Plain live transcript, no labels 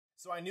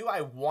So I knew I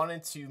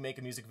wanted to make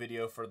a music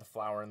video for The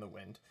Flower in the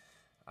Wind.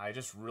 I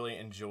just really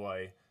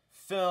enjoy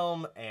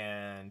film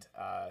and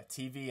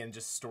TV and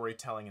just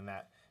storytelling in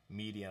that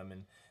medium.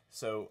 And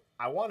so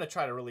I want to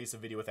try to release a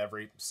video with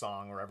every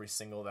song or every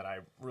single that I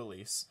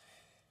release.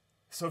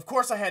 So of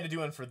course I had to do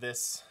one for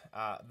this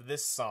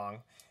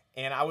song.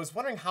 And I was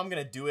wondering how I'm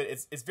going to do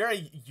it. It's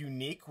very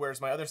unique,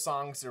 whereas my other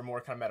songs are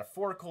more kind of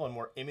metaphorical and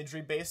more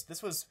imagery based.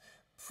 This was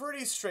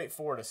pretty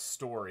straightforward, a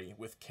story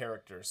with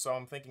characters. So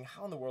I'm thinking,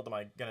 how in the world am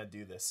I going to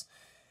do this?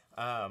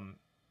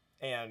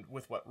 And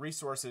with what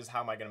resources,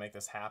 how am I going to make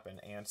this happen?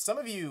 And some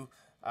of you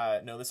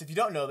know this. If you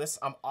don't know this,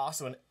 I'm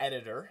also an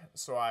editor.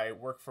 So I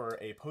work for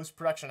a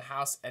post-production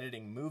house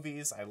editing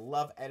movies. I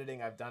love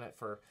editing. I've done it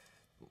for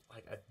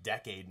like a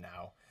decade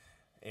now.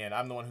 And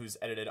I'm the one who's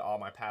edited all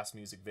my past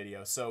music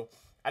videos. So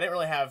I didn't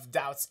really have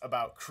doubts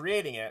about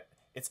creating it.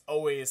 It's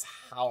always,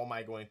 how am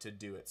I going to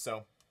do it?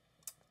 So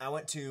I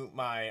went to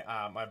my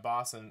my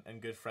boss and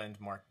good friend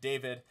Mark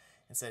David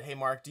and said, "Hey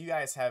Mark, do you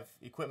guys have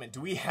equipment? Do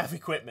we have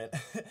equipment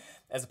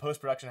as a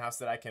post-production house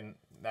that I can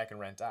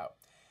rent out?"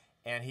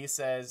 And he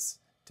says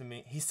to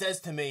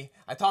me,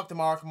 I talked to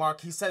Mark,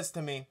 he says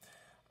to me,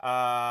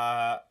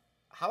 "How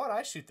about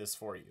I shoot this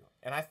for you?"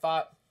 And I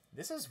thought,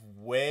 this is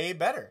way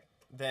better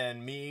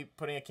than me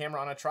putting a camera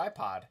on a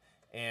tripod.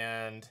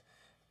 And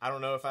I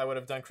don't know if I would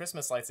have done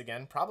Christmas lights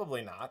again.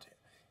 Probably not.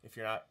 If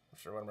you're not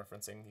sure what I'm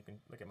referencing, you can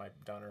look at my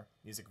Donner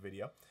music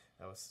video.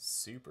 That was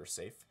super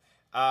safe.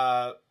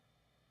 But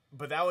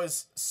that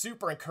was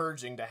super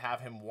encouraging to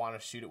have him want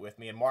to shoot it with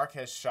me. And Mark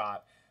has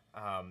shot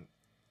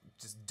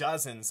just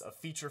dozens of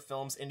feature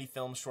films, indie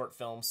films, short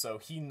films, so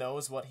he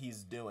knows what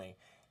he's doing.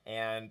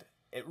 And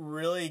it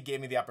really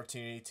gave me the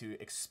opportunity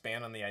to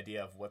expand on the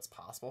idea of what's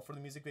possible for the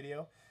music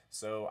video.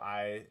 So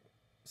I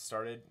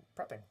started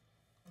prepping.